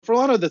For a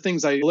lot of the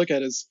things I look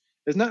at is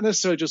not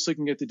necessarily just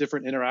looking at the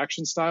different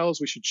interaction styles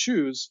we should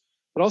choose,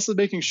 but also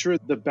making sure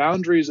the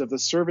boundaries of the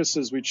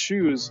services we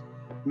choose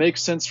make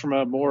sense from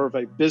a more of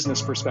a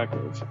business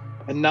perspective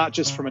and not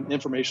just from an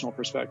informational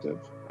perspective.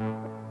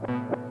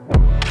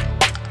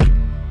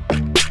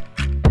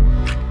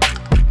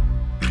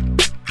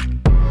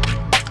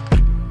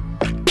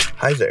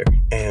 Hi there,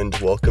 and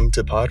welcome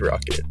to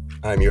PodRocket.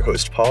 I'm your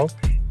host, Paul,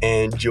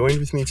 and joined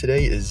with me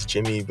today is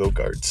Jimmy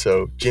Bogart.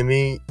 So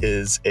Jimmy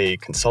is a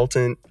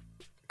consultant,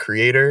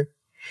 creator.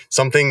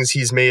 Some things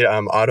he's made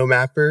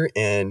Automapper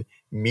and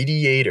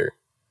Mediator.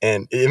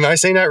 And am I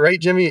saying that right,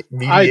 Jimmy?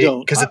 I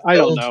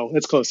don't know.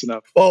 It's close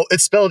enough. Well,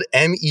 it's spelled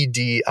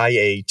Mediatr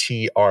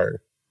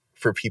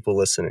for people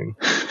listening.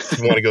 If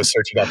you want to go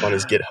search it up on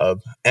his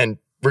GitHub. And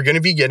we're going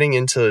to be getting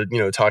into,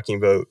 talking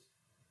about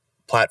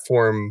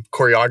platform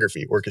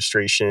choreography,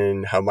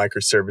 orchestration, how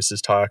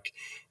microservices talk,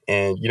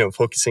 and,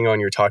 focusing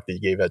on your talk that you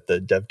gave at the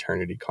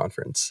DevTernity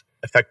conference,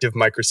 effective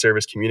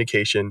microservice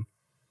communication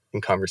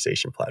and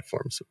conversation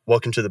platforms.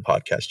 Welcome to the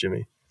podcast,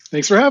 Jimmy.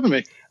 Thanks for having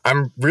me.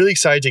 I'm really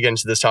excited to get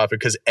into this topic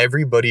because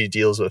everybody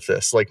deals with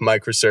this, like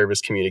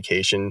microservice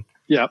communication.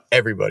 Yeah.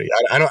 Everybody.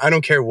 I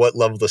don't care what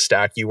level of the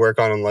stack you work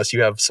on, unless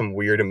you have some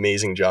weird,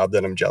 amazing job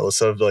that I'm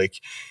jealous of. Like,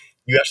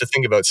 you have to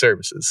think about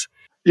services.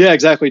 Yeah,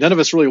 exactly. None of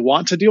us really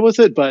want to deal with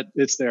it, but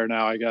it's there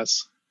now, I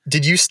guess.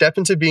 Did you step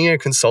into being a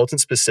consultant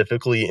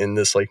specifically in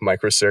this like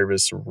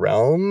microservice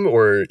realm,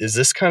 or is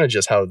this kind of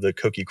just how the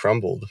cookie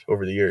crumbled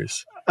over the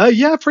years?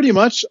 Yeah, pretty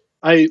much.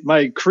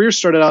 My career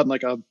started out in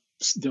like a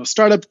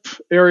startup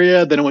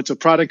area, then I went to a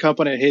product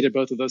company. I hated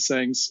both of those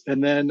things.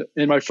 And then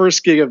in my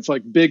first gig of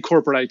like big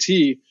corporate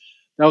IT,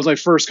 that was my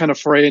first kind of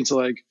foray into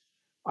like,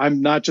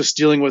 I'm not just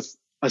dealing with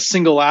a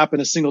single app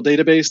and a single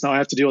database. Now I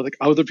have to deal with like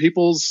other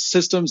people's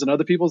systems and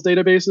other people's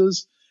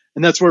databases.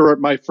 And that's where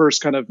my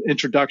first kind of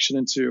introduction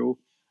into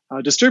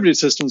distributed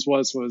systems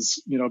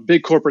was,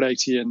 big corporate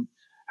IT and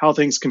how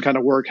things can kind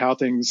of work, how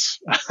things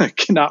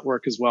cannot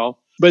work as well.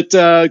 But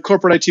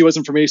corporate IT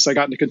wasn't for me. So I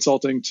got into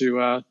consulting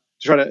to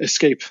try to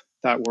escape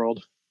that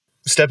world.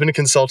 Step into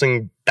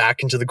consulting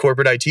back into the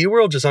corporate IT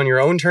world just on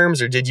your own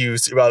terms, or did you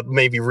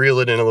maybe reel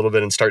it in a little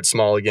bit and start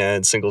small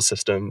again, single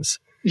systems?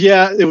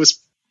 Yeah, it was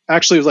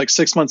like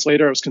 6 months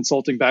later, I was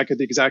consulting back at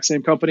the exact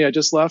same company I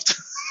just left.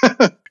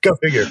 Go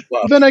figure.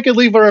 Wow. Then I could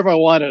leave wherever I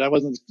wanted. I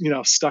wasn't,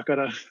 stuck at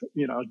a,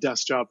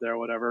 desk job there,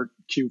 whatever,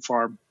 cube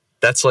farm.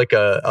 That's like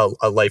a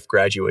life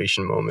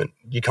graduation moment.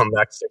 You come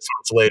back 6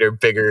 months later,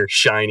 bigger,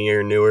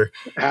 shinier, newer.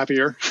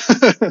 Happier.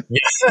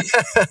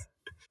 Yeah.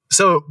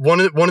 So one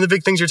of the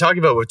big things you're talking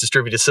about with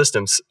distributed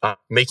systems,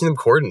 making them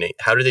coordinate.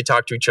 How do they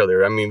talk to each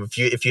other? I mean,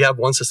 if you have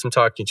one system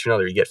talking to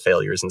another, you get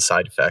failures and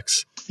side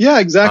effects. Yeah,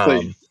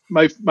 exactly.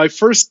 My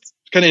first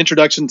kind of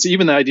introduction to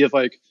even the idea of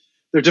like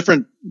there are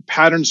different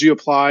patterns you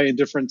apply and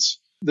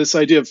this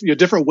idea of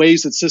different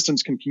ways that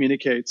systems can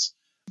communicate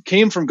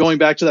came from going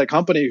back to that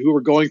company who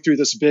were going through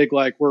this big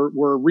like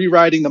we're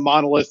rewriting the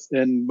monolith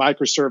in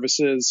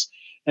microservices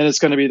and it's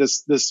going to be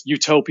this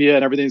utopia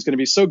and everything's going to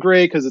be so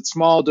great because it's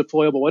small,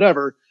 deployable,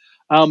 whatever.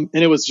 And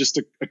it was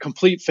just a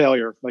complete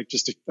failure, like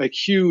just a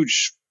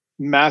huge,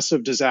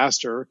 massive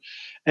disaster.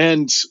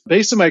 And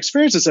based on my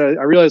experiences, I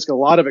realized a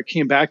lot of it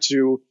came back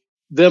to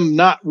them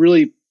not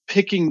really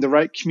picking the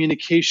right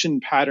communication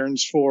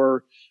patterns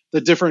for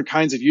the different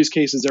kinds of use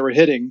cases they were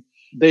hitting.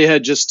 They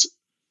had just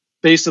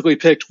basically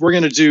picked, we're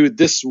going to do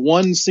this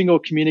one single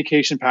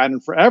communication pattern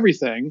for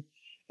everything.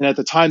 And at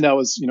the time that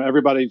was,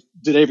 everybody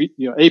did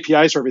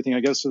APIs for everything.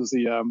 I guess it was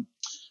the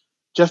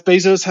Jeff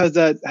Bezos had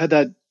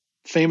that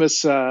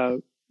famous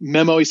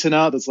memo he sent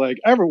out that's like,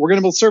 we're going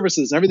to build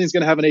services and everything's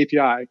going to have an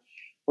API.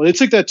 Well, they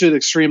took that to the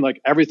extreme,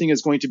 like everything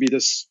is going to be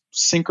this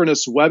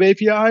synchronous web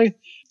API.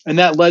 And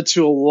that led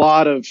to a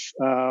lot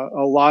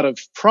of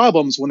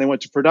problems when they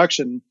went to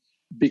production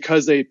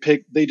because they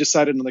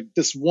decided like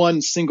this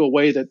one single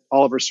way that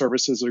all of our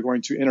services are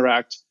going to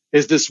interact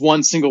is this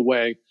one single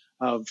way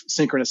of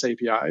synchronous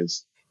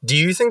APIs. Do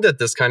you think that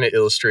this kind of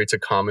illustrates a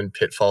common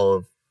pitfall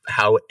of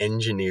how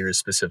engineers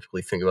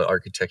specifically think about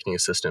architecting a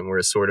system, where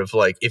it's sort of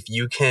like if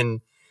you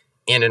can,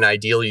 in an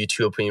ideal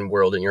utopian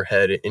world in your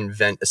head,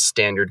 invent a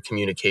standard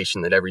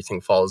communication that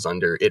everything falls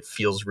under, it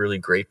feels really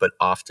great, but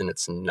often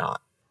it's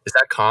not. Is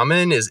that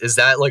common? Is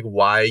that like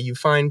why you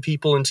find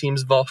people and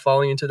teams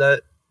falling into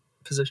that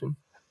position?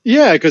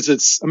 Yeah, because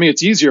it's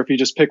easier if you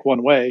just pick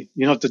one way.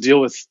 You don't have to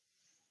deal with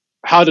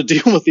how to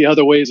deal with the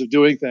other ways of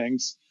doing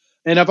things.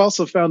 And I've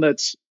also found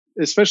that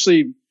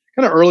especially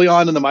kind of early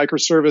on in the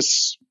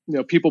microservice,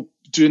 people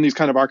doing these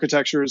kind of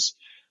architectures,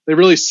 they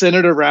really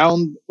centered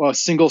around a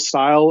single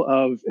style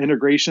of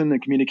integration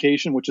and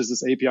communication, which is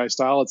this API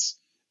style. It's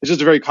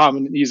just a very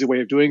common and easy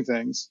way of doing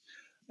things.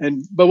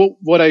 But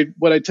what I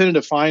tended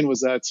to find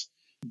was that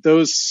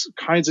those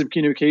kinds of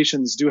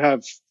communications do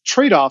have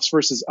trade-offs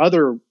versus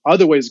other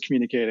ways of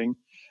communicating.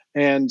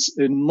 And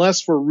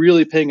unless we're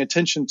really paying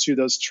attention to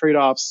those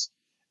trade-offs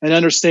and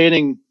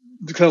understanding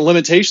the kind of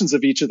limitations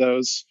of each of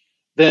those,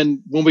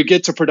 then when we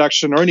get to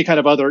production or any kind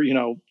of other,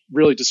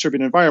 really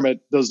distributed environment,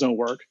 those don't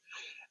work.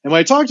 And when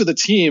I talked to the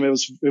team,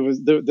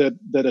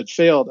 that had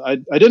failed. I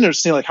didn't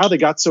understand like how they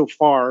got so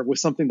far with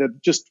something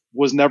that just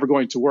was never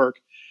going to work.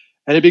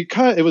 And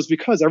it was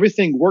because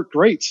everything worked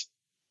great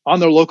on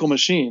their local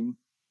machine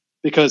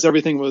because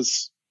everything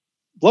was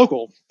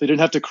local. They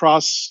didn't have to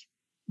cross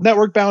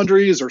network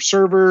boundaries or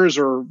servers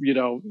or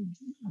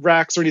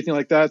racks or anything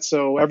like that.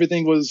 So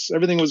everything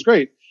was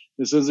great.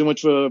 This is in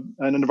which an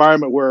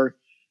environment where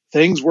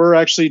things were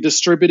actually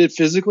distributed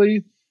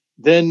physically.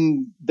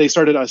 Then they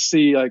started to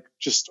see like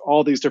just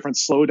all these different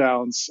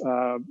slowdowns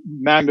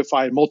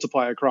magnify and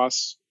multiply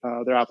across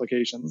their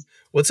applications.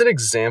 What's an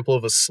example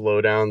of a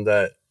slowdown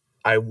that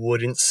I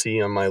wouldn't see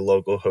on my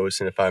local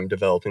host, and if I'm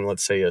developing,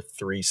 let's say, a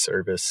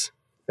 3-service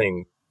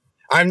thing?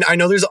 I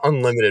know there's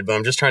unlimited, but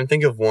I'm just trying to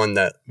think of one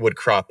that would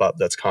crop up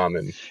that's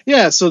common.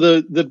 Yeah, so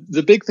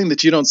the big thing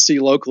that you don't see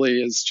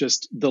locally is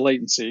just the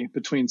latency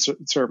between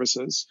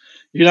services.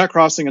 You're not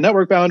crossing a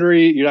network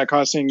boundary. You're not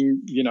crossing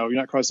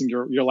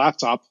your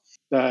laptop.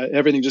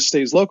 Everything just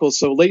stays local.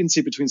 So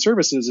latency between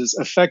services is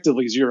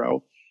effectively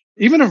zero.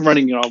 Even if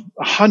running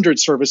 100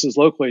 services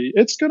locally,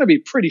 it's going to be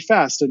pretty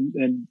fast,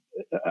 and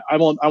I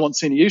won't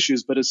see any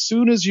issues. But as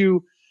soon as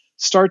you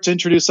start to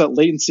introduce that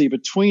latency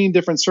between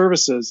different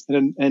services,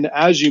 and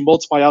as you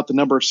multiply out the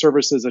number of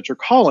services that you're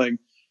calling,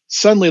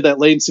 suddenly that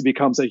latency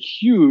becomes a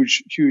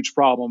huge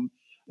problem.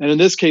 And in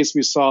this case,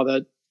 we saw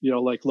that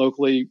like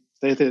locally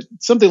they had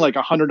something like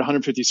 100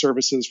 150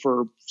 services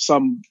for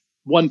some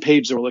one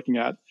page they were looking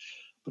at.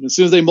 But as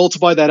soon as they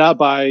multiply that out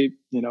by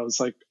it's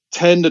like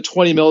 10 to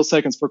 20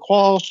 milliseconds per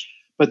call,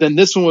 but then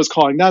this one was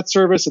calling that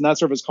service and that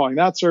service calling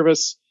that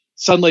service,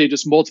 suddenly it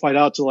just multiplied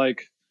out to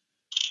like,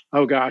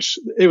 oh gosh,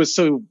 it was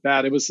so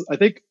bad. It was, I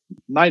think,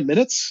 9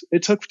 minutes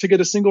it took to get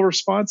a single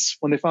response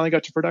when they finally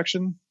got to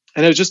production.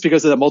 And it was just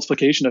because of that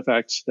multiplication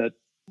effect that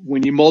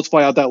when you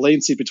multiply out that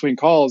latency between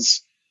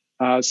calls,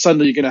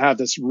 suddenly you're going to have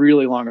this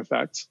really long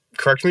effect.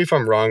 Correct me if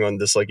I'm wrong on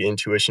this like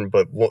intuition,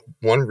 but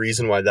one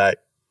reason why that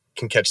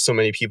can catch so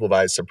many people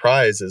by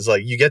surprise is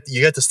like you get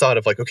this thought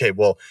of like, okay,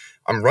 well,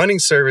 I'm running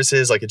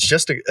services, like it's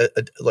just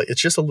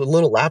a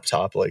little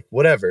laptop, like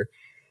whatever.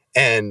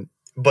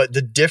 But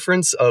the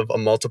difference of a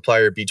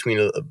multiplier between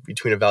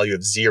a value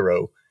of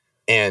 0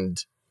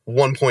 and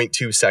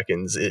 1.2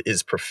 seconds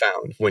is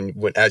profound when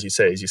as you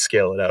say, as you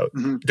scale it out.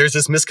 Mm-hmm. There's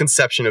this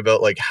misconception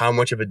about like how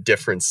much of a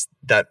difference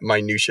that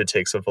minutia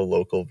takes of a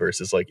local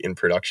versus like in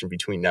production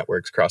between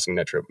networks crossing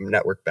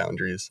network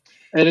boundaries.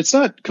 And it's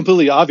not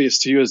completely obvious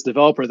to you as a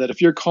developer that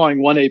if you're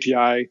calling one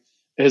API,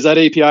 is that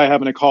API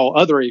having to call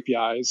other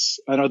APIs?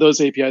 And are those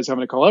APIs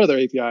having to call other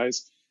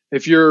APIs?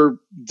 If you're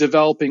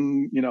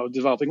developing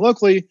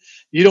locally,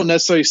 you don't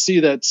necessarily see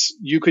that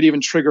you could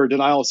even trigger a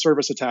denial of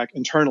service attack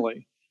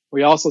internally.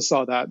 We also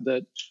saw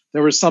that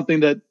there was something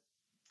that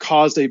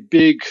caused a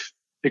big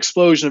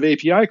explosion of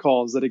API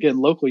calls that, again,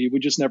 locally, you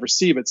would just never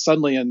see. But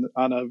suddenly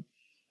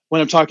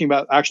when I'm talking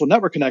about actual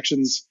network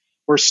connections,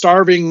 we're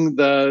starving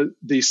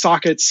the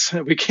sockets.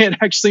 We can't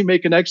actually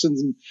make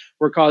connections, and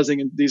we're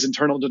causing these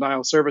internal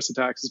denial of service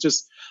attacks. It's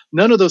just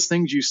none of those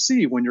things you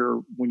see when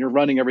you're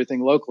running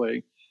everything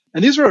locally.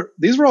 And these were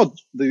all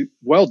the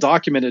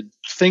well-documented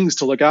things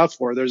to look out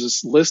for. There's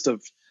this list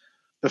of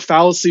the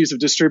fallacies of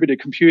distributed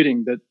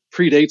computing that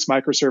predates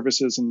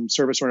microservices and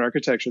service-oriented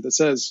architecture that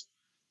says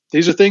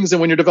these are things that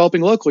when you're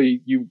developing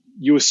locally,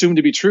 you assume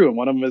to be true. And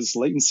one of them is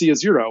latency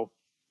is 0.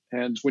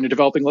 And when you're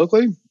developing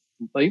locally,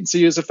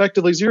 latency is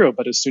effectively 0.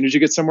 But as soon as you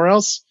get somewhere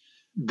else,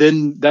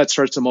 then that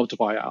starts to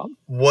multiply out.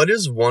 What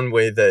is one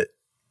way that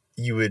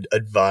you would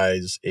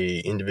advise a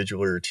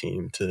individual or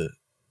team to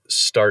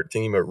start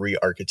thinking about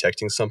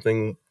re-architecting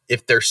something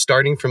if they're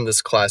starting from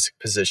this classic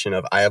position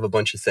of I have a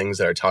bunch of things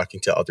that are talking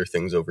to other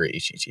things over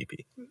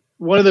HTTP?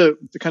 One of the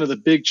kind of the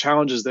big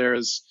challenges there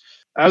is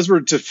as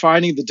we're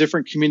defining the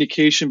different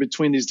communication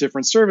between these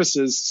different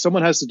services,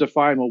 someone has to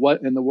define, well,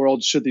 what in the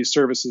world should these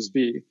services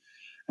be?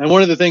 And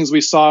one of the things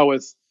we saw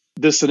with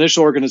this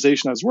initial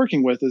organization I was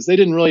working with is they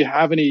didn't really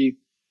have any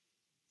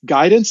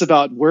guidance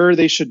about where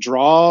they should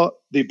draw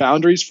the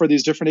boundaries for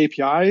these different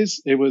APIs.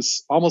 It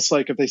was almost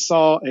like if they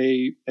saw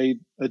a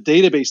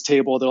database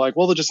table, they're like,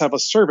 well, they'll just have a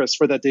service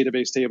for that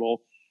database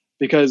table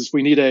because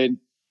we need an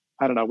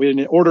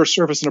order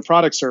service and a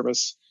product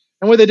service.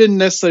 And what they didn't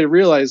necessarily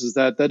realize is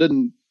that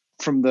didn't,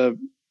 from the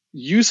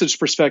usage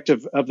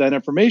perspective of that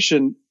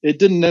information, it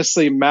didn't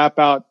necessarily map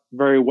out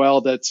very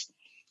well that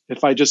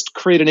if I just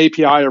create an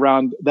API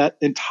around that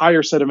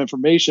entire set of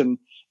information,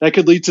 that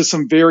could lead to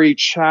some very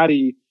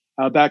chatty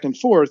back and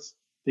forth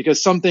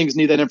because some things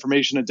need that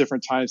information at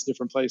different times,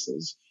 different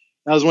places.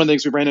 That was one of the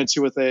things we ran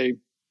into with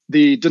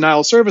the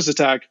denial of service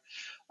attack.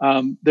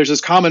 There's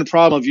this common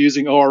problem of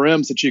using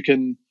ORMs that you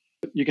can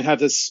have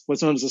this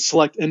what's known as a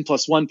select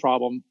n+1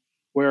 problem,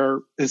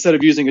 where instead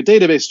of using a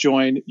database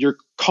join, you're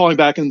calling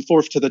back and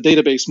forth to the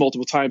database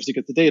multiple times to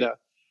get the data.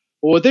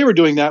 Well, what they were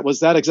doing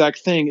was that exact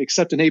thing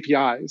except in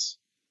APIs.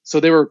 So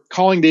they were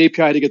calling the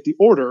API to get the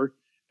order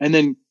and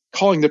then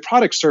calling the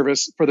product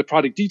service for the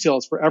product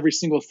details for every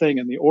single thing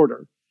in the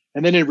order.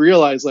 And then they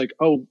realized like,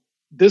 oh,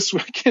 this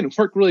can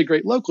work really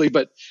great locally,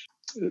 but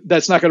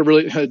that's not going to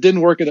really, it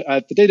didn't work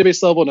at the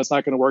database level, and it's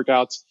not going to work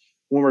out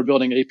when we're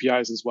building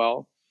APIs as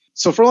well.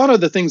 So for a lot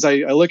of the things I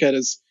look at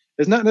is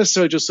not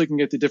necessarily just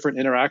looking at the different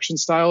interaction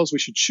styles we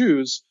should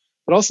choose,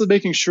 but also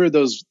making sure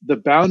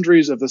the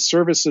boundaries of the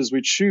services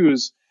we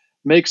choose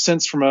make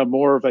sense from a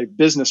more of a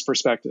business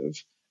perspective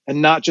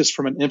and not just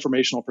from an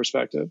informational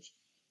perspective.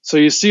 So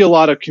you see a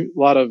lot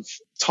of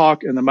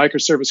talk in the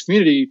microservice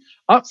community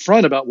up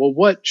front about, well,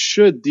 what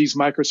should these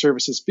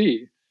microservices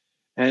be?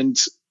 And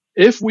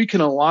if we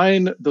can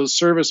align those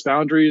service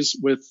boundaries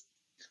with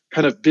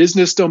kind of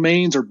business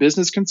domains or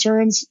business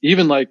concerns,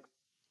 even like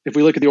if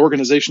we look at the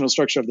organizational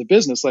structure of the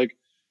business, like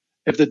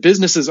if the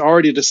business has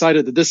already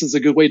decided that this is a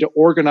good way to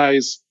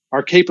organize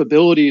our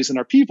capabilities and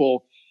our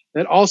people,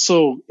 that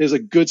also is a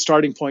good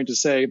starting point to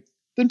say,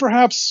 then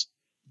perhaps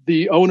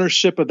the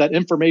ownership of that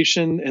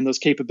information and those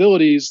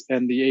capabilities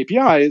and the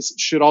APIs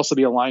should also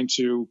be aligned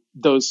to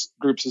those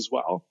groups as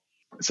well.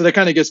 So that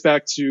kind of gets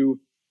back to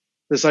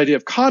this idea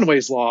of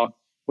Conway's law,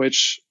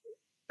 which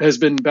has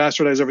been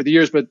bastardized over the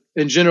years. But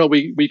in general,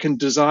 we can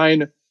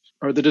design,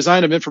 or the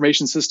design of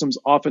information systems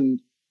often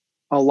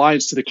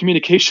aligns to the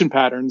communication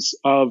patterns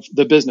of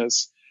the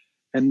business.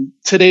 And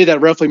today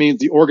that roughly means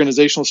the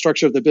organizational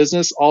structure of the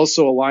business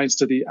also aligns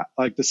to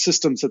the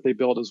systems that they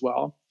build as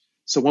well.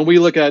 So when we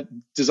look at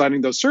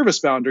designing those service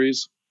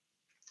boundaries,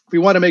 we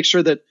want to make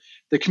sure that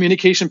the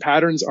communication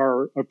patterns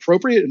are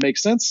appropriate and make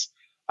sense.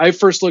 I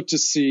first look to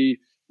see,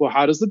 well,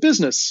 how does the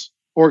business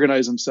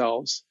organize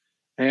themselves?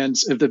 And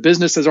if the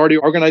business has already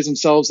organized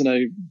themselves in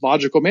a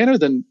logical manner,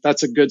 then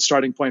that's a good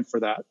starting point for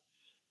that.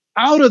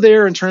 Out of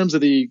there, in terms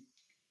of the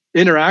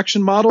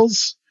interaction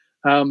models,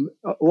 a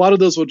lot of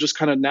those will just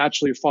kind of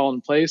naturally fall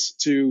in place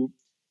to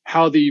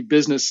how the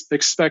business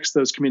expects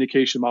those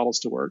communication models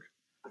to work.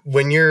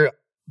 When you're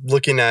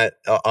looking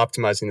at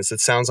optimizing this, it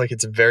sounds like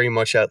it's very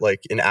much at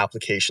like an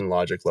application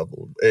logic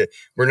level.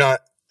 We're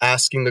not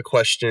asking the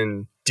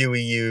question, do we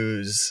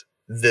use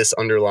this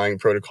underlying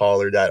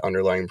protocol or that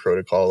underlying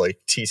protocol, like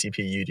TCP,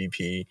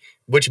 UDP,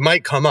 which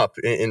might come up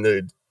in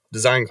the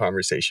design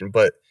conversation.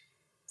 But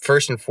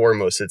first and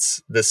foremost,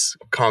 it's this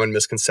common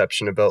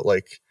misconception about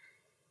like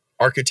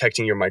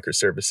architecting your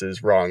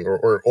microservices wrong,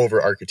 or over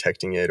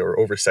architecting it, or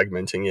over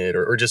segmenting it,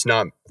 or just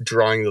not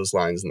drawing those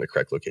lines in the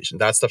correct location.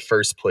 That's the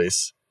first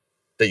place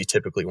that you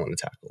typically want to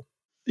tackle.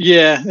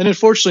 Yeah. And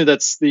unfortunately,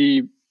 that's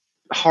the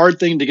hard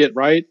thing to get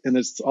right. And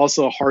it's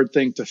also a hard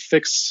thing to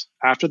fix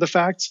after the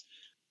fact.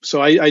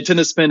 So I tend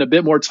to spend a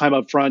bit more time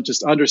up front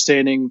just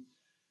understanding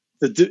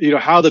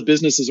how the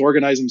businesses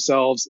organize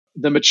themselves,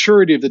 the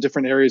maturity of the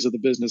different areas of the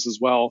business as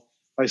well.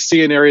 If I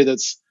see an area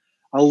that's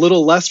a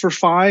little less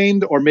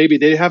refined, or maybe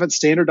they haven't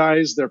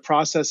standardized their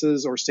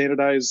processes or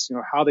standardized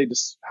how they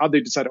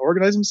decide to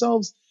organize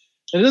themselves,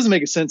 and it doesn't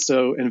make sense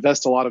to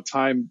invest a lot of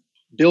time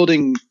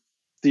building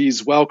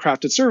these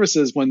well-crafted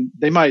services when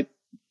they might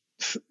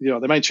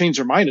change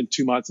their mind in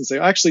 2 months and say,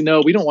 actually,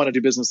 no, we don't want to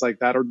do business like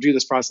that or do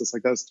this process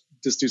like that.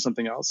 Just do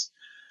something else.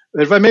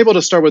 If I'm able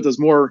to start with those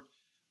more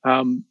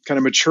kind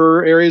of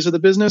mature areas of the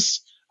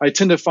business, I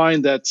tend to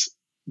find that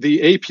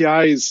the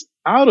APIs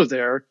out of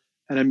there,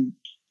 and I'm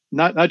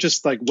not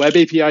just like web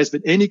APIs,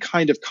 but any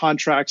kind of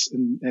contracts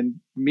and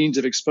means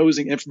of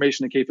exposing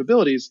information and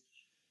capabilities,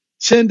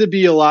 tend to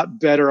be a lot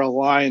better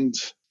aligned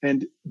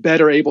and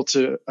better able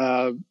to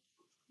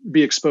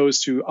be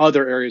exposed to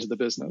other areas of the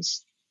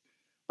business.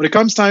 When it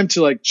comes time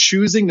to like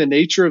choosing the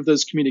nature of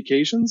those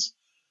communications,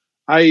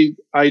 I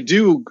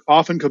do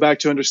often go back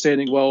to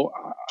understanding, well,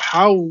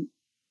 how,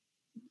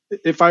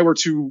 if I were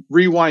to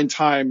rewind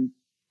time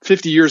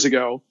 50 years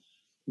ago,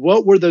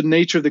 what were the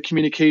nature of the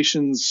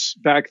communications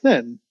back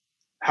then?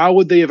 How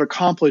would they have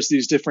accomplished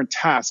these different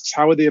tasks?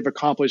 How would they have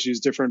accomplished these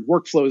different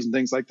workflows and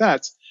things like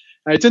that?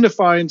 And I tend to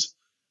find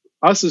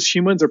us as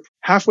humans are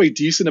halfway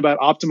decent about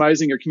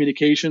optimizing our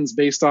communications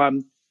based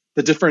on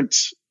the different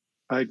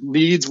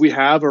needs we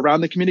have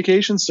around the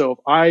communication. So if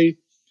I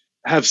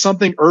have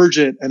something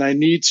urgent and I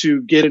need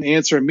to get an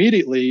answer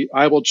immediately,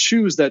 I will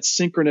choose that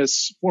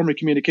synchronous form of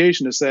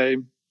communication to say,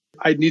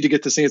 I need to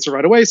get this answer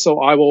right away.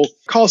 So I will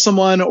call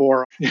someone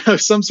or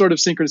some sort of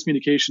synchronous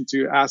communication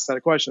to ask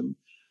that question.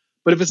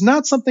 But if it's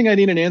not something I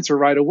need an answer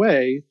right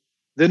away,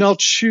 then I'll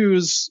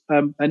choose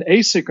an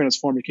asynchronous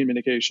form of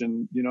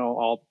communication.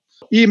 I'll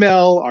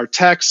email or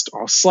text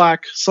or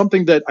Slack,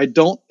 something that I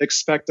don't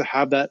expect to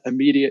have that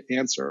immediate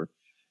answer.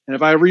 And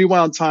if I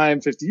rewound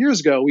time 50 years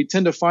ago, we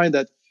tend to find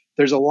that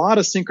there's a lot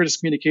of synchronous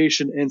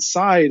communication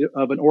inside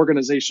of an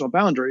organizational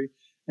boundary,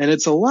 and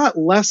it's a lot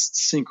less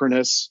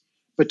synchronous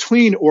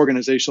between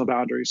organizational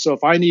boundaries. So if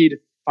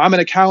I'm in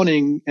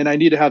accounting and I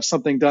need to have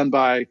something done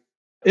by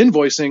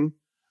invoicing,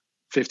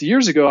 50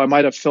 years ago, I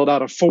might have filled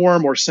out a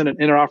form or sent an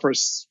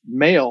interoffice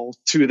mail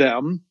to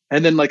them.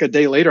 And then like a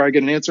day later, I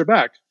get an answer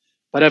back.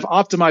 But I've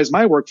optimized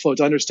my workflow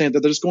to understand that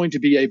there's going to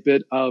be a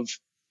bit of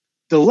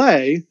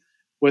delay,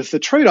 with the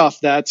trade-off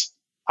that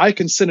I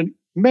can send a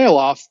mail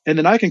off and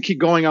then I can keep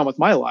going on with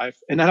my life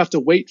and not have to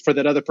wait for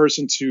that other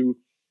person to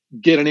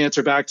get an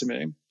answer back to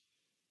me.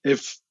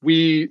 If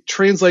we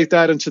translate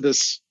that into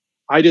this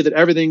idea that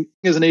everything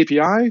is an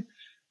API,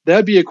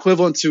 That'd be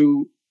equivalent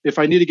to if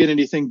I need to get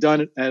anything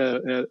done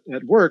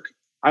at work,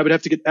 I would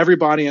have to get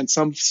everybody on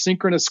some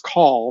synchronous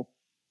call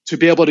to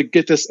be able to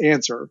get this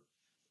answer,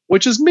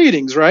 which is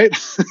meetings, right?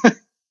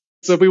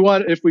 So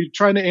if we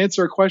try to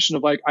answer a question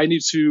of like, I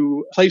need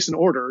to place an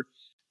order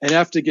and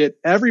have to get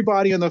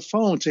everybody on the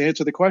phone to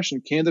answer the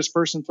question, can this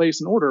person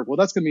place an order? Well,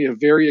 that's going to be a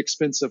very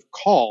expensive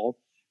call,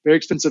 very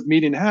expensive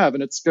meeting to have.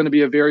 And it's going to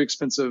be a very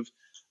expensive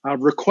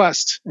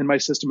request in my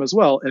system as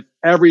well if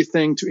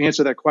everything to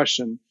answer that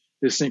question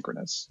is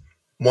synchronous.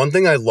 One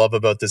thing I love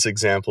about this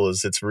example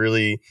is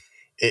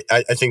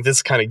I think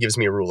this kind of gives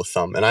me a rule of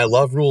thumb. And I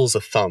love rules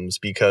of thumbs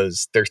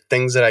because there's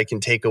things that I can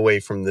take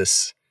away from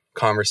this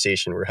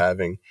conversation we're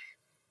having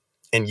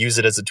and use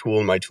it as a tool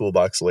in my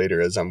toolbox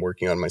later as I'm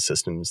working on my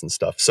systems and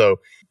stuff.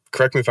 So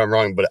correct me if I'm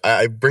wrong, but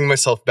I bring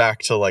myself back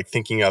to like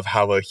thinking of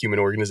how a human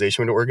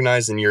organization would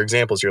organize. In your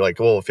examples, you're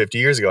like, well, 50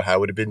 years ago, how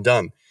would it have been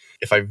done?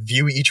 If I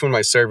view each one of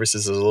my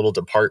services as a little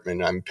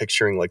department, I'm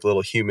picturing like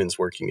little humans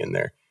working in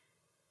there.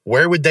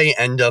 Where would they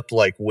end up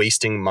like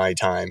wasting my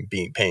time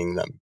paying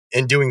them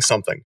and doing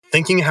something?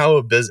 Thinking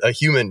how a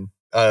human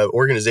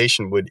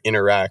organization would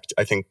interact,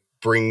 I think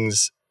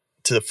brings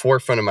to the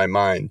forefront of my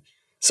mind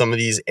some of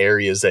these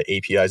areas that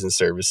APIs and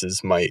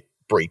services might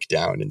break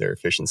down in their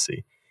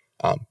efficiency.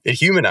 It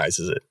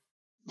humanizes it.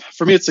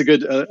 For me, it's a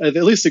good, at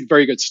least a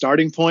very good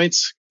starting point.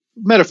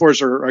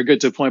 Metaphors are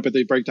good to a point, but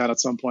they break down at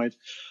some point.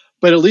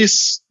 But at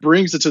least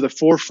brings it to the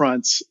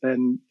forefront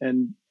and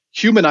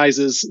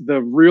humanizes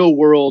the real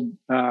world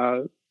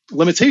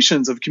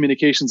limitations of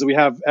communications that we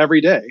have every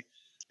day.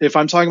 If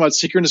I'm talking about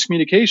synchronous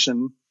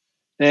communication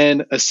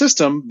and a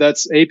system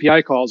that's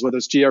API calls, whether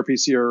it's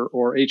gRPC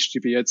or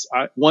HTTP, it's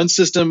one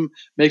system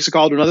makes a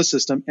call to another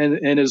system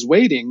and is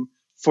waiting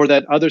for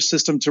that other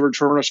system to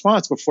return a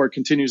response before it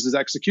continues its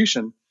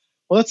execution.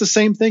 Well, that's the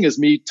same thing as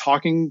me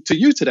talking to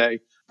you today.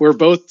 We're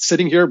both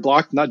sitting here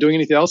blocked, not doing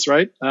anything else,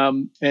 right?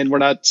 And we're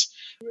not,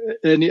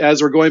 and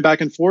as we're going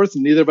back and forth,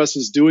 neither of us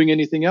is doing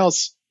anything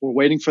else. We're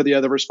waiting for the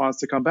other response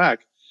to come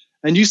back.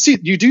 And you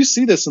do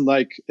see this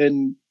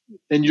in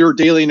your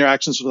daily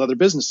interactions with other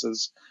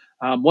businesses.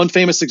 One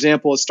famous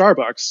example is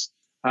Starbucks.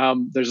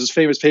 There's this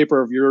famous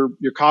paper of your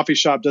coffee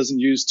shop doesn't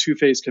use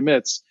two-phase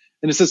commits.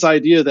 And it's this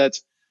idea that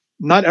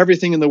not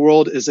everything in the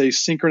world is a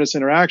synchronous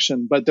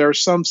interaction, but there are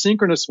some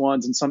synchronous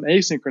ones and some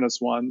asynchronous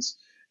ones.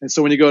 And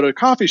so when you go to a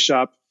coffee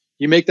shop,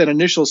 you make that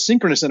initial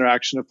synchronous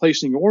interaction of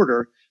placing your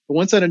order. But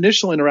once that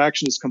initial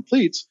interaction is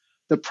complete,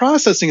 the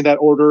processing of that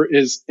order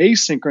is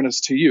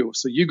asynchronous to you.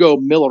 So you go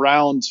mill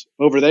around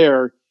over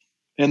there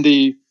in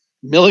the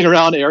milling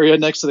around area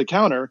next to the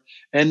counter.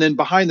 And then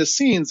behind the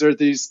scenes, there are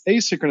these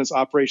asynchronous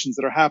operations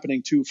that are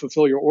happening to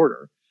fulfill your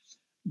order.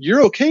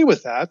 You're okay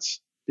with that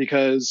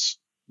because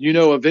you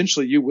know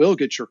eventually you will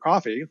get your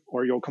coffee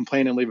or you'll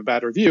complain and leave a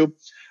bad review.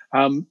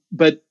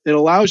 But it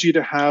allows you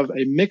to have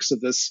a mix of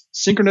this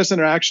synchronous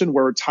interaction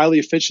where it's highly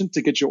efficient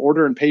to get your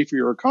order and pay for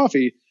your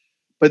coffee,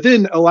 but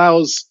then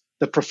allows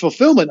the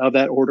fulfillment of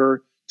that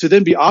order to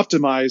then be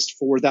optimized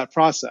for that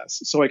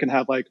process. So I can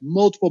have like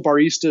multiple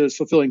baristas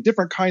fulfilling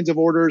different kinds of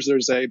orders.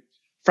 There's a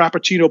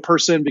Frappuccino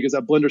person because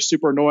that blender's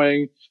super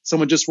annoying.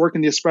 Someone just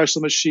working the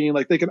espresso machine.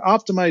 Like they can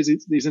optimize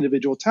these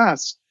individual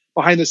tasks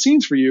behind the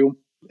scenes for you.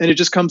 And it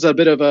just comes a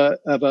bit of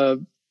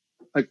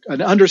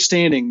an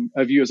understanding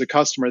of you as a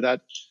customer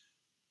that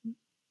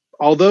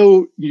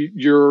although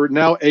you're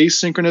now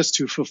asynchronous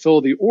to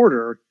fulfill the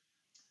order,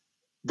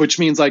 which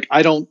means like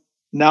I don't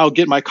now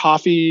get my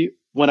coffee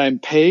when I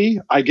pay,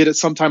 I get it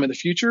sometime in the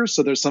future.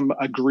 So there's some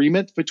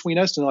agreement between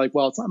us and like,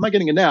 well, I'm not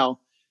getting it now.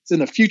 It's in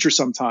the future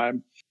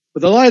sometime.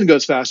 But the line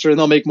goes faster and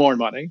they'll make more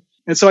money.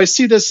 And so I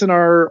see this in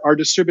our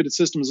distributed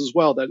systems as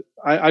well, that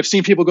I've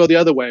seen people go the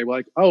other way.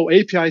 Like, oh,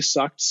 API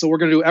sucked, so we're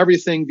going to do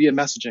everything via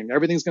messaging.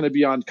 Everything's going to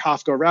be on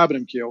Kafka or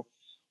RabbitMQ.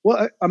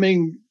 Well, I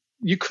mean,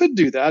 you could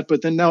do that,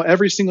 but then now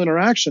every single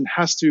interaction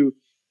has to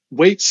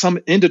wait some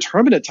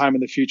indeterminate time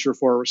in the future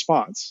for a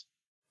response.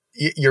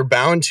 You're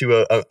bound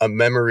to a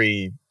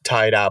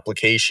memory-tied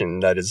application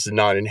that is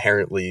not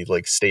inherently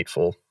like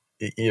stateful.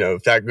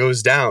 If that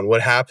goes down,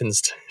 what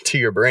happens to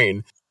your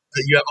brain?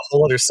 You have a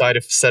whole other set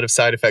of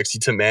side effects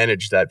to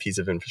manage that piece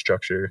of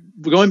infrastructure.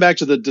 Going back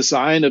to the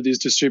design of these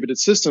distributed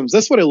systems,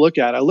 that's what I look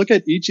at. I look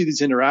at each of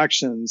these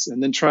interactions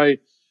and then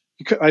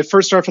I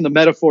first start from the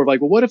metaphor of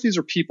like, well, what if these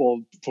are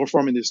people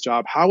performing this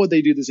job? How would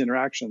they do these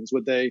interactions?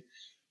 Would they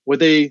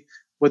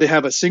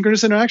have a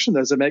synchronous interaction?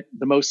 Does it make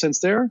the most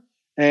sense there?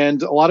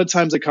 And a lot of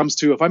times it comes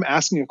to, if I'm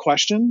asking a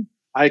question,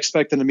 I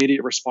expect an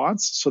immediate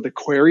response. So the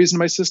queries in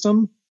my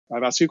system,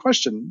 I've asked you a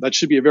question. That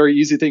should be a very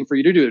easy thing for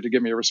you to do to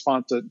give me a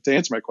response to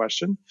answer my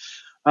question.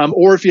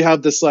 Or if you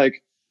have this,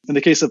 like in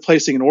the case of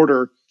placing an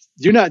order,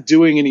 you're not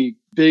doing any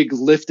big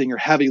lifting or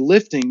heavy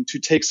lifting to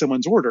take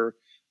someone's order.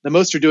 The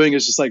most you're doing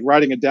is just like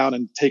writing it down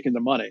and taking the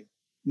money.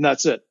 And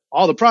that's it.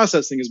 All the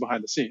processing is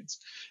behind the scenes.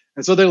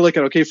 And so they look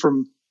at, okay,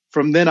 from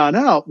then on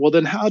out, well,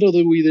 then how do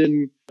we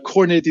then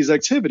coordinate these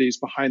activities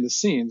behind the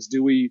scenes?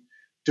 Do we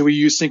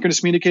use synchronous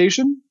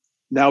communication?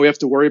 Now we have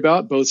to worry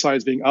about both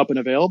sides being up and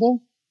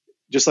available.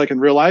 Just like in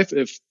real life,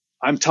 if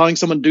I'm telling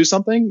someone to do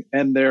something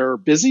and they're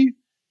busy,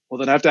 well,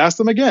 then I have to ask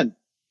them again.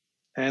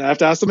 And I have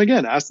to ask them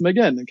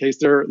again in case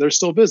they're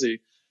still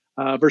busy.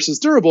 Versus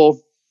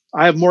durable,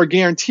 I have more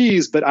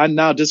guarantees, but I'm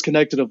now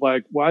disconnected of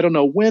like, well, I don't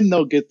know when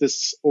they'll get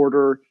this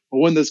order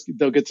or when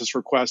they'll get this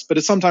request, but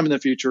it's sometime in the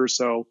future.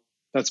 So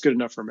that's good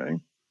enough for me.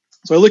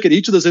 So I look at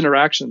each of those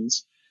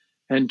interactions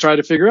and try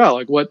to figure out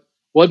like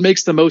what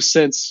makes the most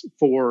sense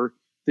for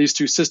these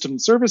two system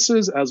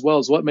services, as well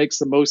as what makes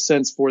the most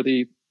sense for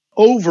the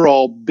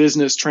overall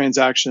business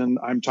transaction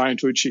I'm trying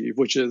to achieve,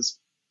 which is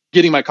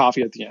getting my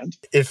coffee at the end.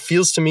 It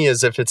feels to me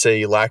as if it's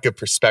a lack of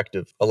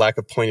perspective, a lack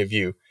of point of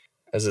view.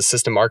 As a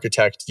system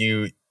architect,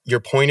 your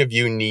point of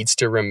view needs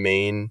to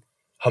remain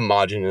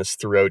homogeneous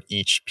throughout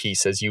each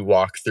piece as you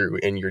walk through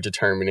and you're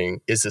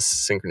determining, is this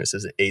synchronous?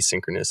 Is it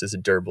asynchronous? Is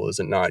it durable? Is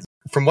it not?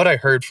 From what I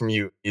heard from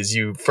you is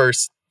you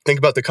first think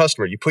about the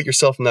customer. You put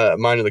yourself in the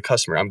mind of the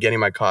customer. I'm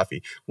getting my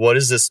coffee. What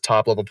does this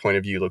top level point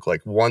of view look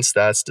like? Once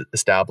that's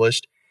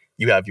established,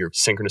 you have your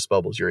synchronous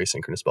bubbles, your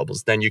asynchronous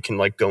bubbles. Then you can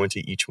like go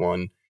into each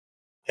one.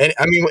 And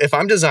I mean, if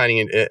I'm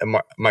designing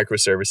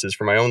microservices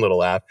for my own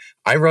little app,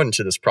 I run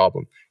into this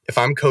problem. If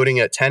I'm coding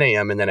at 10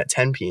 a.m. and then at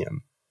 10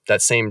 p.m.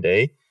 that same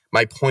day,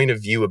 my point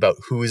of view about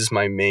who is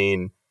my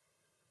main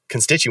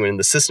constituent in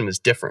the system is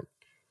different.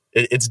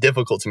 It's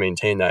difficult to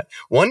maintain that.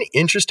 One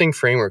interesting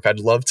framework I'd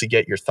love to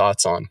get your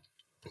thoughts on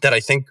that I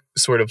think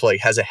sort of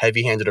like has a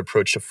heavy-handed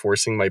approach to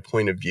forcing my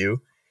point of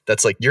view.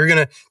 That's like,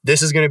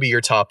 this is going to be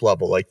your top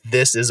level. Like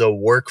this is a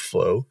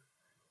workflow.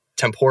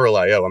 Temporal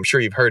IO. I'm sure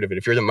you've heard of it.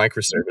 If you're the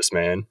microservice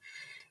man,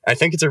 I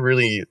think it's a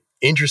really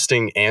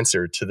interesting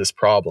answer to this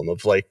problem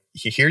of like,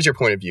 here's your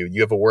point of view.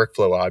 You have a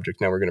workflow object.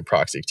 Now we're going to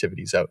proxy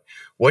activities out.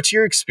 What's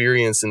your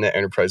experience in the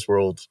enterprise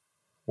world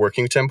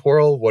working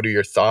temporal? What are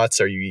your thoughts?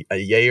 Are you a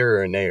yayer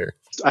or a nayer?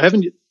 I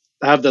haven't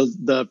have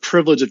the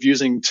privilege of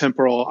using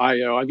temporal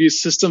IO. I've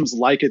used systems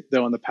like it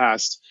though in the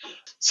past.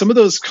 Some of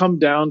those come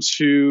down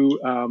to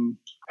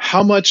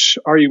how much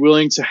are you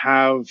willing to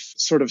have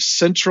sort of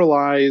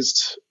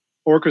centralized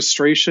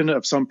orchestration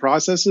of some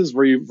processes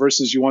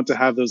versus you want to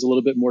have those a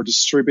little bit more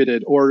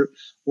distributed or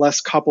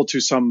less coupled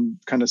to some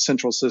kind of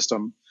central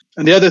system.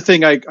 And the other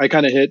thing I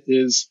kind of hit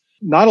is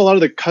not a lot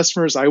of the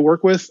customers I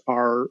work with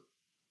are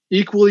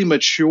equally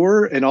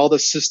mature in all the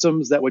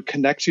systems that would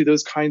connect to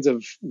those kinds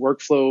of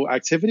workflow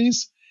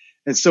activities.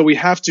 And so we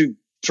have to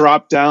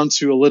drop down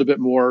to a little bit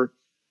more,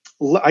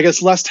 I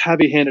guess, less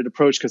heavy-handed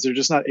approach because they're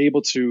just not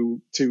able to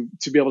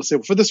be able to say,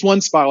 well, for this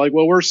one spot, like,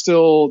 well, we're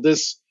still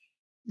this,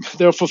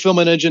 their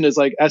fulfillment engine is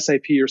like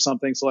SAP or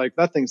something. So like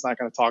that thing's not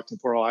going to talk to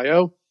temporal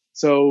IO.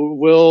 So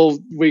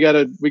we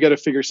gotta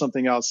figure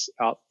something else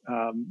out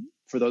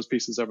for those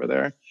pieces over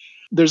there.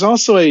 There's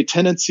also a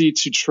tendency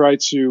to try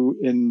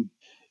to,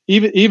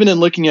 even in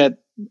looking at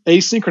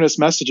asynchronous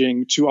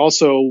messaging, to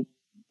also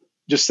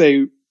just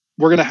say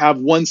we're going to have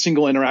one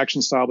single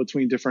interaction style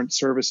between different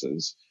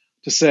services.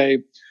 To say,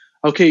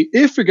 okay,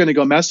 if you're going to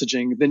go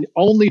messaging, then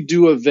only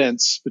do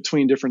events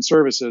between different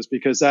services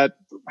because that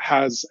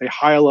has a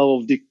high level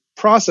of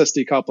process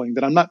decoupling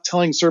that I'm not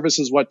telling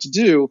services what to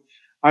do.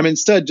 I'm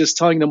instead just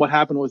telling them what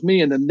happened with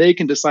me, and then they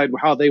can decide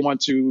how they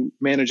want to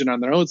manage it on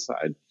their own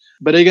side.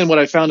 But again, what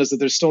I found is that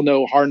there's still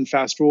no hard and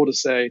fast rule to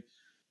say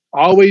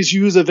always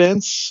use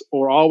events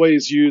or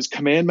always use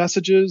command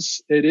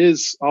messages. It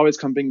is always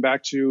coming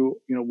back to,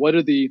 what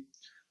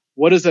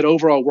is that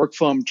overall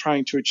workflow I'm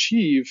trying to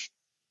achieve,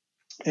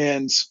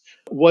 and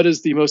what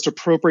is the most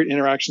appropriate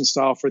interaction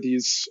style for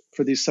these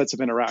sets of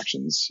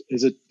interactions?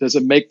 Does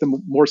it make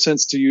them more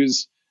sense to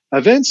use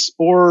events,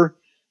 or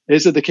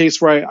is it the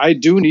case where I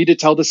do need to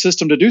tell the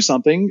system to do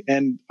something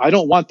and I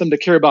don't want them to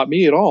care about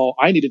me at all?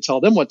 I need to tell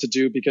them what to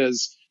do,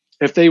 because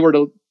if they were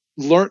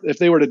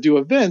to do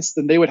events,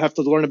 then they would have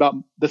to learn about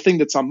the thing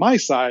that's on my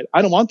side.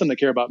 I don't want them to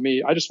care about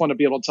me. I just want to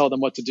be able to tell them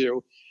what to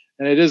do.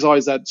 And it is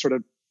always that sort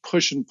of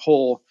push and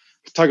pull,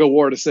 tug of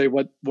war to say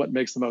what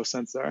makes the most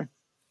sense there.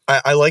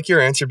 I like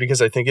your answer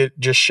because I think it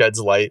just sheds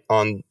light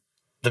on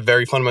the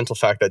very fundamental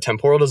fact that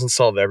temporal doesn't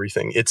solve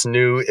everything. It's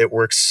new. It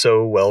works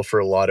so well for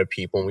a lot of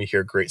people. And we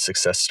hear great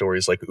success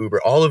stories like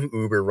Uber. All of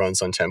Uber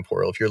runs on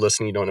temporal. If you're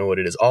listening, you don't know what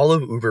it is. All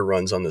of Uber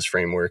runs on this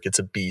framework. It's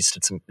a beast.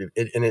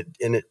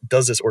 It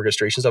does this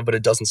orchestration stuff, but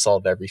it doesn't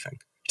solve everything.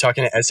 You're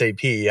talking to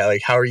SAP,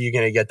 like how are you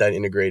going to get that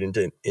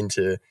integrated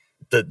into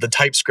the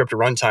TypeScript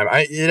runtime?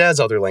 It has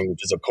other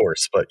languages, of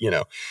course, but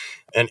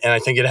and I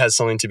think it has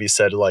something to be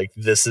said. Like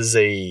this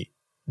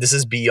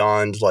is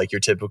beyond like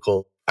your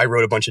typical, I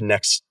wrote a bunch of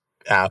Next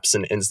apps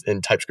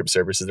and TypeScript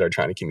services that are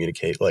trying to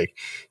communicate. Like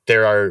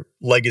there are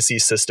legacy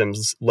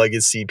systems,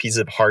 legacy pieces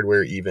of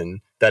hardware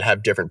even that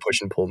have different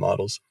push and pull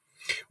models.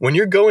 When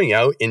you're going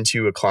out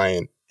into a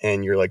client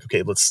and you're like,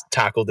 okay, let's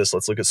tackle this.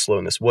 Let's look at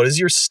slowness. What is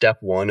your step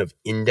one of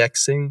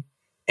indexing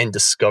and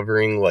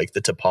discovering like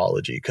the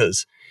topology?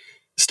 Because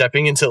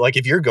stepping into, like,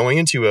 if you're going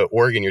into an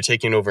org and you're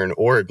taking over an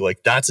org,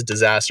 like that's a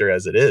disaster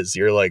as it is.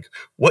 You're like,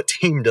 what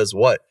team does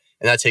what?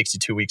 And that takes you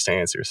 2 weeks to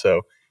answer.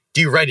 So do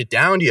you write it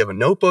down? Do you have a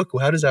notebook?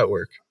 How does that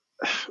work?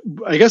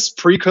 I guess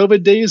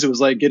pre-COVID days, it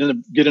was like get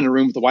in a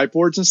room with the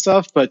whiteboards and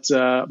stuff. But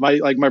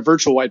my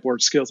virtual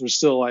whiteboard skills are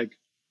still like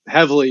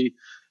heavily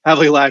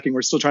lacking.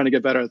 We're still trying to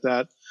get better at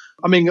that.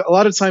 I mean, a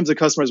lot of times the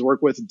customers I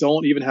work with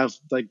don't even have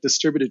like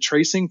distributed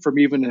tracing for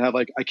me even to have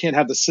like I can't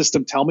have the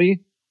system tell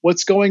me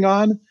what's going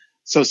on.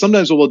 So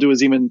sometimes what we'll do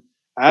is even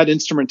add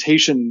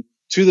instrumentation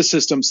to the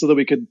system so that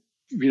we could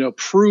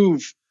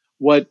prove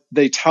what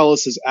they tell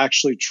us is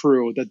actually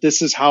true, that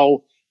this is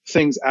how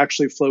things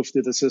actually flow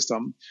through the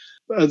system.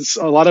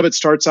 A lot of it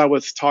starts out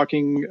with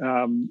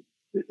talking,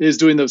 is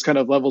doing those kind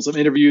of levels of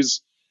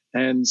interviews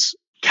and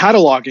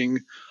cataloging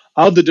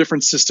of the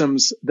different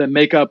systems that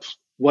make up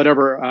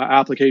whatever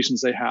applications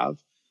they have.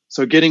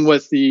 So getting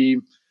with the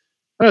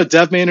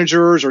dev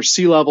managers or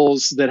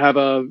C-levels that have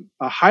a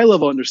high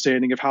level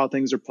understanding of how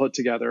things are put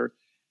together,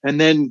 and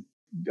then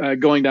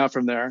going down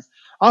from there.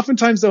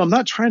 Oftentimes, though, I'm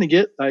not trying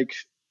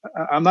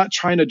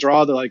to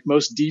draw the like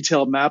most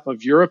detailed map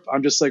of Europe.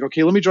 I'm just like,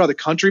 okay, let me draw the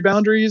country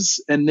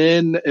boundaries, and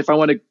then if I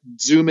want to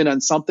zoom in on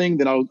something,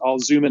 then I'll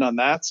zoom in on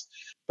that.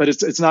 But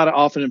it's not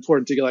often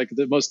important to get like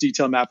the most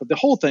detailed map of the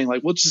whole thing.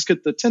 Like we'll just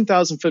get the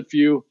 10,000 foot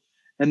view,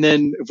 and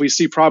then if we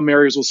see problem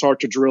areas, we'll start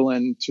to drill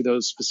into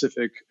those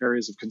specific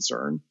areas of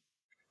concern.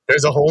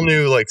 There's a whole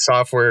new like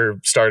software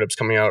startups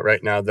coming out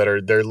right now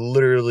that they're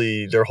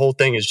literally their whole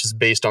thing is just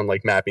based on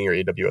like mapping your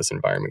AWS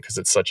environment because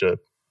it's such a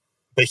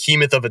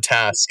behemoth of a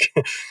task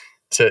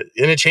and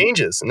it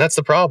changes. And that's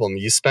the problem.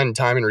 You spend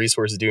time and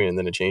resources doing it and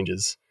then it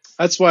changes.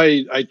 That's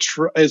why I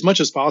try, as much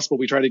as possible,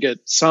 we try to get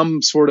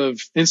some sort of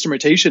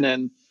instrumentation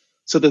in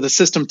so that the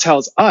system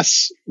tells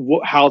us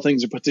how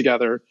things are put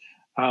together.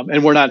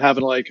 And we're not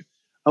having like,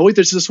 oh, wait,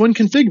 there's this one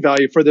config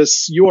value for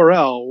this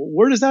URL.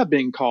 Where is that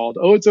being called?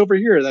 Oh, it's over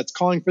here. That's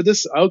calling for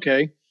this.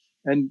 Okay.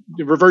 And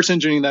reverse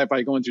engineering that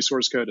by going through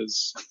source code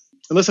is,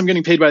 unless I'm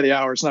getting paid by the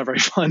hour, it's not very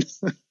fun.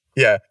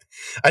 Yeah.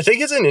 I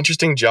think it's an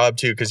interesting job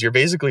too, because you're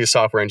basically a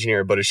software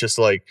engineer, but it's just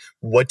like,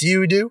 what do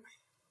you do?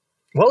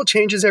 Well, it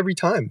changes every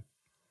time.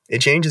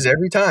 It changes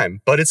every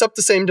time, but it's up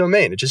the same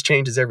domain. It just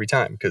changes every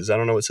time because I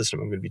don't know what system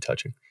I'm going to be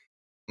touching.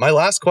 My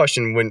last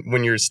question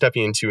when you're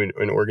stepping into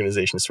an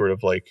organization, sort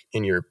of like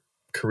in your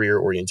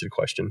career-oriented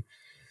question,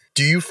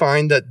 do you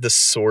find that the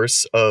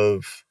source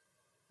of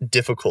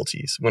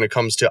difficulties when it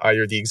comes to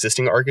either the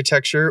existing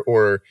architecture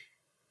or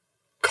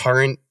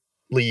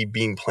currently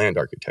being planned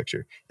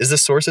architecture, is the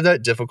source of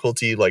that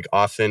difficulty like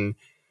often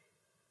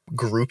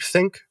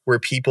groupthink, where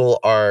people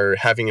are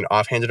having an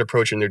offhanded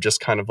approach and they're just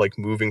kind of like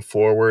moving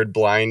forward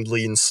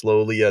blindly and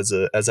slowly as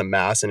a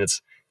mass and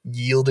it's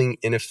yielding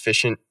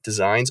inefficient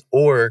designs?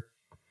 Or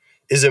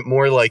is it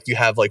more like you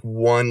have like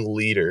one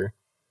leader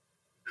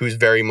who's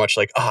very much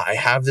like, I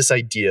have this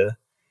idea,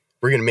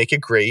 we're going to make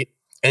it great,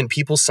 and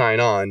people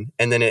sign on,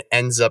 and then it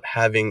ends up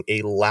having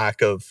a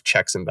lack of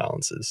checks and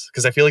balances?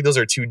 Because I feel like those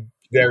are two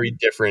very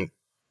different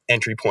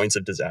entry points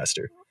of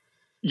disaster.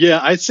 Yeah,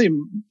 I'd say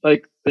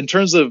like in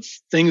terms of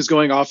things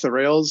going off the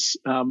rails,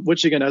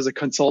 which again, as a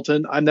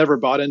consultant, I'm never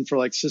bought in for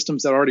like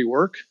systems that already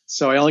work.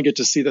 So I only get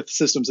to see the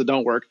systems that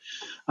don't work.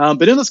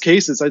 But in those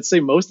cases, I'd say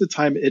most of the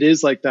time it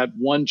is like that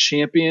one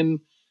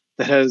champion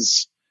that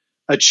has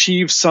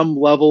achieved some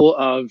level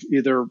of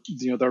either,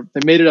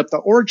 they made it up the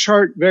org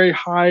chart very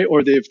high,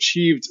 or they've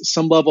achieved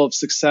some level of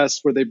success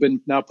where they've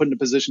been now put in a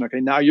position,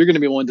 okay, now you're going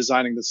to be the one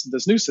designing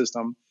this new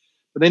system.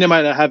 But they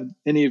might not have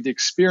any of the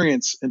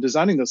experience in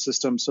designing those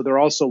systems, so they're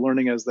also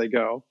learning as they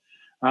go.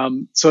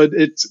 So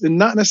it's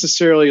not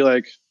necessarily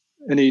like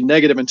any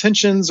negative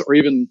intentions or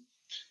even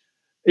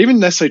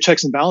necessarily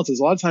checks and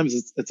balances. A lot of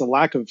times it's a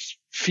lack of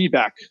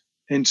feedback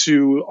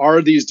into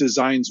do these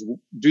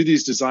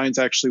designs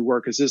actually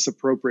work? Is this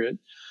appropriate?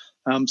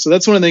 So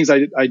that's one of the things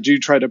I do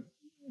try to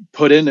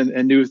put in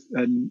and do,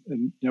 and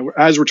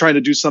as we're trying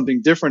to do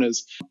something different,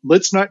 is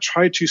let's not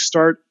try to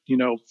start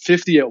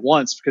 50 at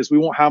once, because we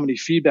won't have any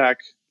feedback.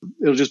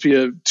 It'll just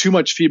be too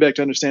much feedback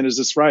to understand, is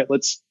this right?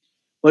 Let's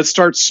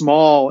start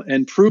small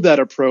and prove that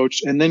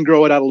approach and then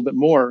grow it out a little bit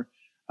more.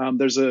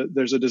 There's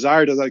a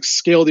desire to like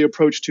scale the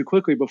approach too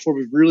quickly before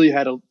we've really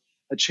had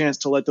a chance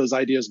to let those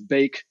ideas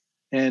bake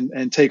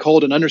and take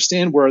hold and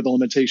understand where are the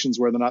limitations,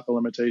 where they're not the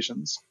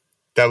limitations.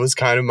 That was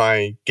kind of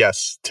my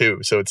guess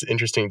too. So it's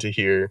interesting to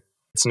hear.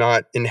 It's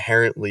not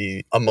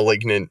inherently a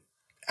malignant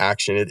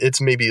action. It's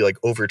maybe like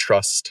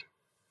overtrust,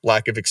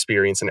 lack of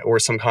experience, or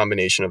some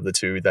combination of the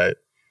two that,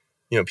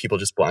 people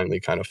just blindly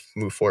kind of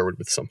move forward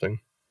with something.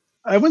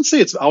 I wouldn't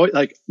say it's always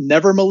like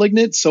never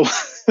malignant. So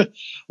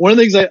one of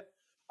the things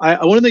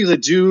I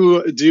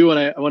do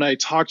when I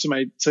talk to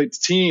my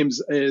teams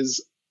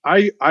is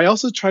I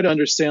also try to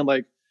understand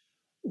like,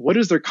 what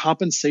is their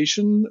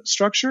compensation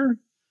structure?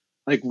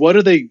 Like, what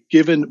are they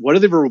given? What are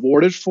they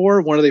rewarded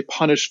for? What are they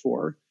punished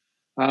for?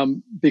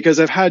 Because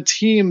I've had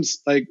teams,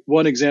 like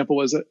one example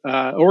was an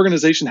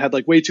organization had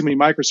like way too many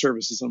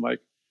microservices. I'm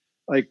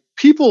like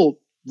people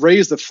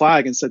raised the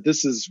flag and said,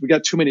 we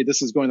got too many,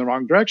 this is going the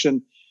wrong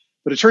direction.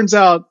 But it turns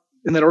out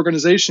in that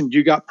organization,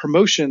 you got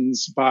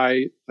promotions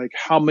by like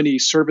how many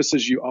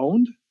services you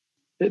owned.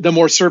 The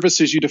more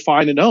services you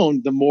defined and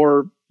owned, the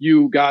more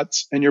you got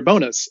in your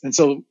bonus. And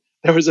so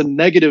there was a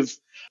negative,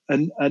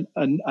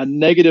 a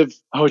negative,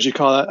 how would you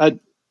call that?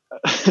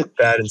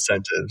 Bad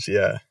incentives,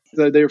 yeah.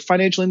 They were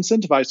financially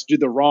incentivized to do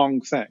the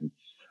wrong thing.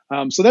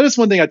 So that is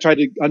one thing I tried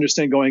to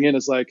understand going in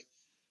is like,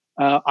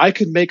 I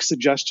could make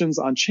suggestions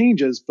on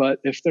changes, but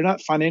if they're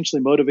not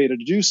financially motivated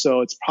to do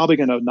so, it's probably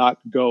going to not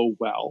go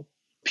well.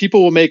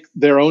 People will make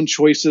their own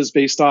choices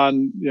based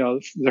on,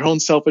 their own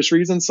selfish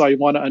reasons. So I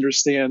want to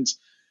understand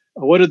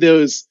what are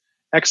those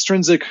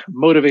extrinsic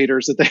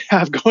motivators that they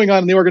have going on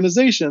in the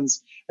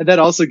organizations. And that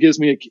also gives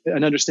me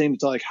an understanding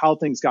to like how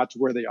things got to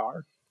where they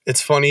are.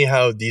 It's funny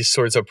how these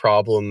sorts of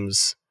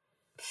problems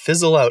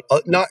fizzle out,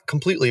 not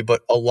completely,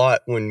 but a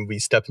lot when we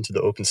step into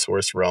the open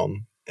source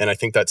realm. And I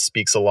think that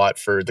speaks a lot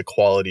for the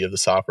quality of the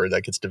software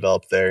that gets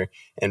developed there.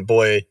 And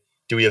boy,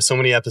 do we have so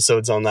many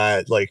episodes on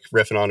that, like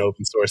riffing on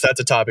open source. That's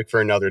a topic for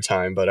another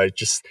time. But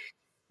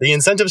the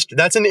incentives,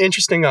 that's an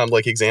interesting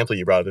example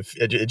you brought up.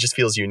 It just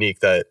feels unique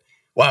that,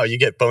 wow, you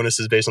get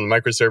bonuses based on the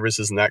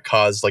microservices and that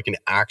caused like an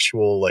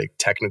actual like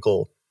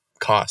technical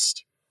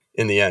cost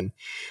in the end.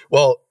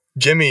 Well,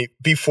 Jimmy,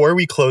 before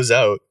we close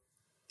out,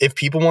 if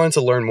people wanted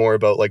to learn more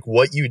about like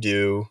what you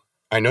do,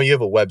 I know you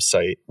have a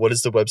website. What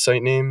is the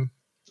website name?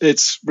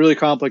 It's really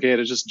complicated.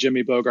 It's just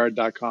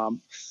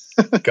jimmybogard.com.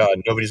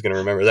 God, nobody's going to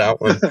remember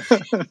that one.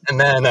 And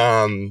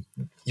then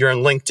you're on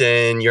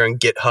LinkedIn, you're on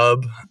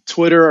GitHub.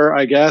 Twitter,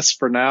 I guess,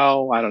 for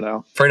now. I don't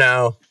know. For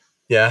now,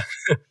 yeah.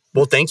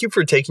 Well, thank you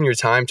for taking your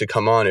time to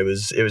come on. It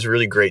was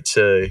really great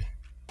to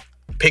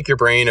pick your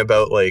brain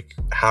about like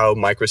how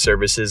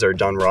microservices are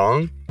done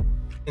wrong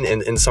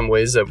and in some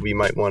ways that we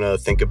might want to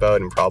think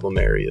about in problem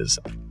areas.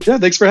 Yeah,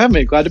 thanks for having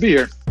me. Glad to be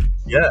here.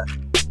 Yeah.